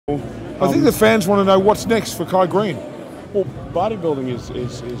I think the fans want to know what's next for Kai Green. Well, bodybuilding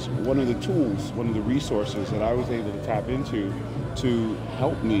is one of the tools, one of the resources that I was able to tap into to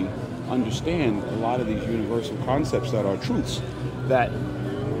help me understand a lot of these universal concepts that are truths.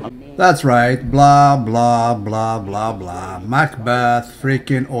 That's right, blah blah blah blah blah. Macbeth,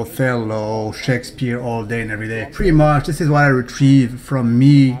 freaking Othello, Shakespeare all day and every day. Pretty much this is what I retrieved from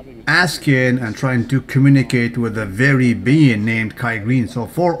me asking and trying to communicate with a very being named Kai Green. So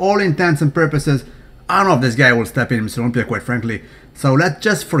for all intents and purposes, I don't know if this guy will step in Mr. Olympia, quite frankly. So let's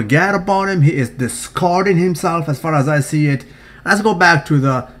just forget about him. He is discarding himself as far as I see it. Let's go back to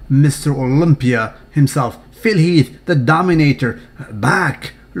the Mr. Olympia himself. Phil Heath, the Dominator,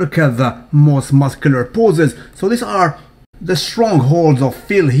 back. Look at the most muscular poses. So these are the strongholds of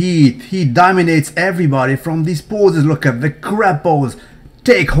Phil Heath. He dominates everybody from these poses. Look at the grab pose,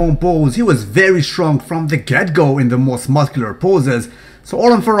 take home pose. He was very strong from the get-go in the most muscular poses. So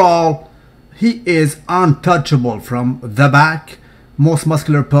all and for all, he is untouchable from the back. Most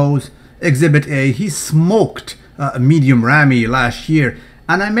muscular pose, Exhibit A. He smoked medium Ramy last year.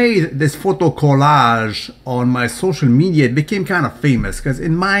 And I made this photo collage on my social media. It became kind of famous because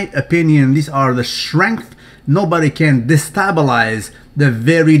in my opinion, these are the strength. Nobody can destabilize the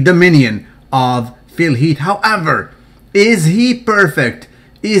very dominion of Phil Heath. However, is he perfect?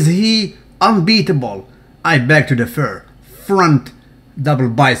 Is he unbeatable? I beg to differ. Front double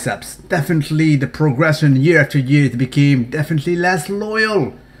biceps. Definitely the progression year after year, it became definitely less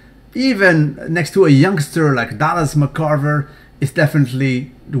loyal. Even next to a youngster like Dallas McCarver, is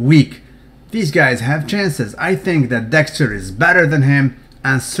definitely weak. These guys have chances. I think that Dexter is better than him,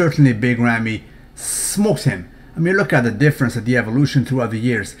 and certainly Big Ramy smokes him. I mean, look at the difference at the evolution throughout the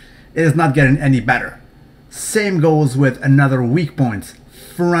years. It is not getting any better. Same goes with another weak point.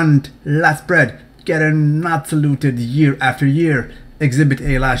 Front lat spread, getting not saluted year after year. Exhibit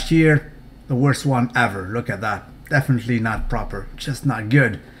A last year, the worst one ever. Look at that. Definitely not proper, just not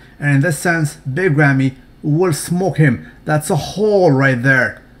good. And in this sense, Big Ramy will smoke him. That's a hole right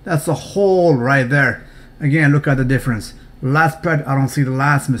there. That's a hole right there. Again, look at the difference. Lat spread, I don't see the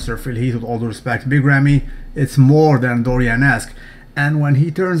last Mr. Phil Heath, with all due respect. Big Ramy, it's more than Dorian-esque. And when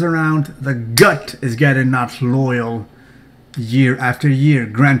he turns around, the gut is getting not loyal year after year.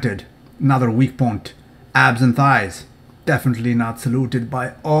 Granted, another weak point. Abs and thighs, definitely not saluted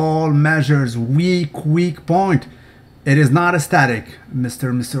by all measures. Weak point. It is not a static,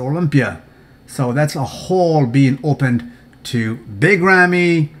 Mr. Olympia. So that's a hole being opened to Big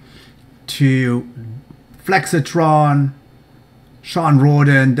Ramy, to Flexitron, Sean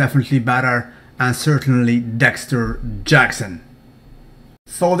Roden, definitely better, and certainly Dexter Jackson.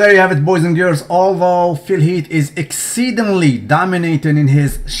 So there you have it, boys and girls. Although Phil Heath is exceedingly dominating in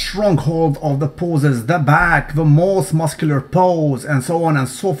his stronghold of the poses, the back, the most muscular pose, and so on and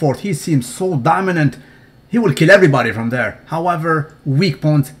so forth, he seems so dominant. He will kill everybody from there. However, weak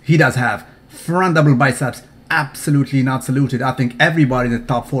points he does have. Front double biceps, absolutely not saluted. I think everybody in the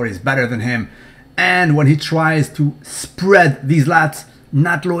top 4 is better than him. And when he tries to spread these lats,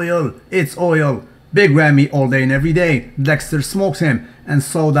 not loyal, it's oil. Big Ramy all day and every day. Dexter smokes him, and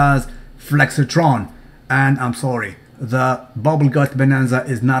so does Flexitron. And I'm sorry, the bubble gut bonanza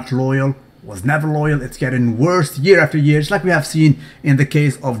is not loyal, was never loyal. It's getting worse year after year, just like we have seen in the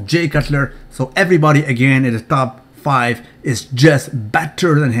case of Jay Cutler. So everybody again in the top 5 is just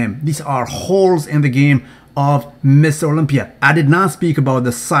better than him. These are holes in the game of Mr. Olympia. I did not speak about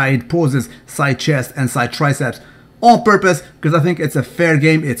the side poses, side chest and side triceps on purpose because I think it's a fair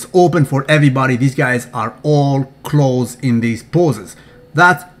game. It's open for everybody. These guys are all close in these poses.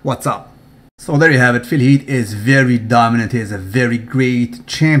 That's what's up. So there you have it. Phil Heath is very dominant. He is a very great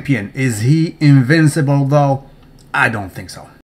champion. Is he invincible though? I don't think so.